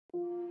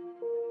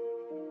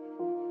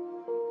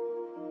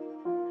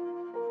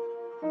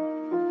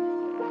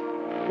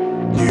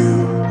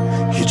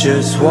You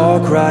just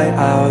walk right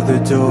out the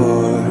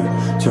door.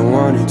 Don't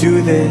wanna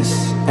do this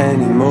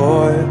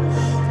anymore.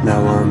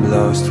 Now I'm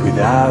lost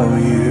without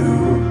you.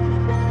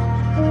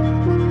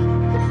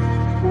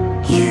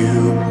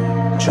 You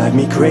drive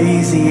me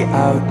crazy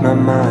out my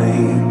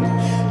mind.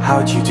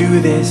 How'd you do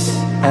this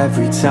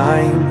every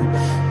time?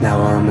 Now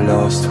I'm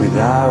lost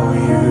without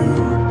you.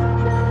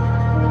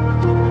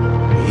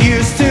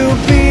 Used to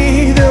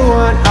be the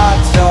one I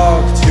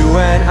talk to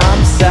when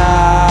I'm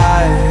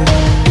sad.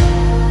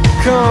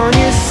 Can't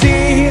you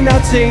see now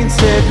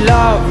tainted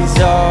love is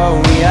all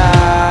we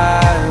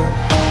have?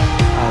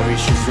 Our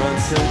issues run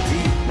so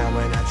deep now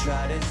when I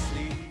try to sleep.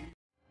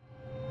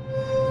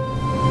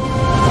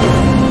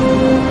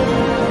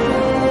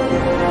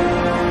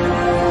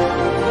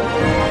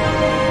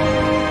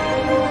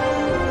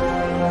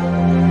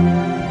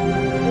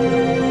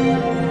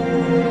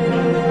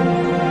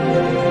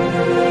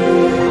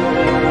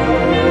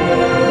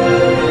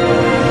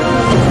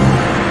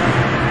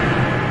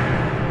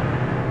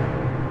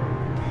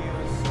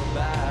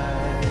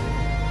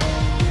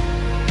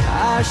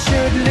 I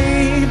should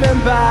leave,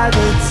 and by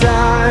the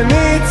time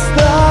it's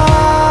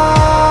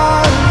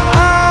done,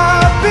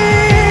 I'll be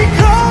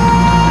gone.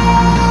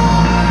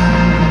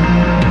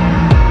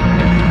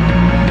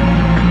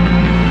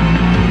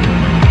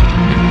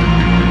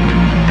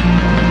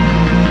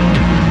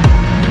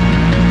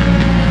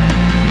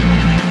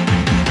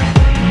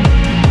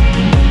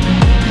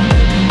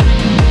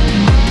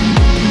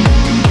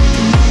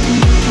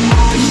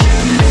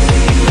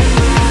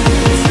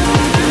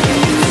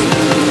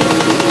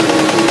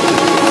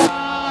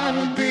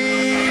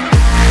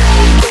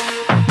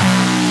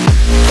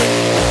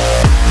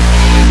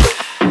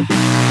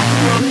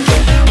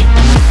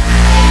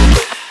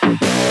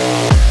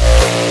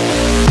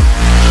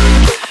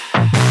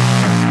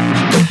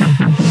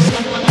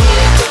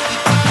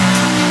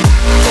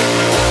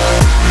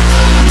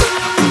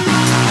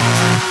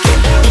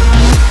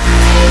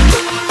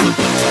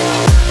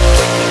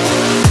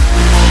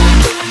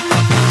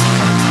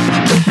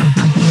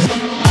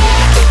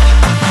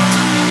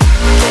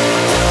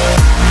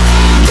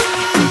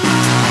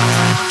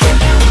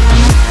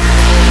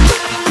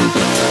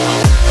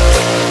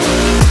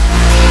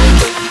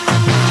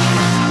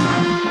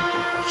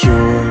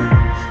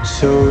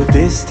 So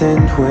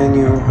distant when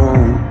you're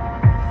home,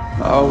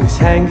 always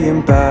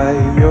hanging by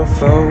your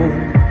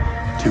phone.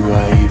 Do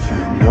I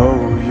even know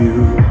you?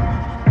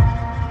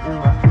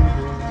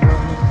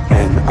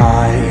 And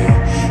I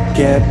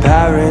get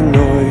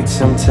paranoid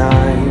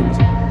sometimes,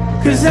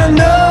 'cause I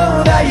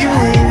know that you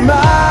ain't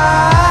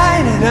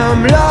mine, and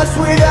I'm lost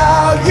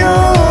without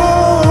you.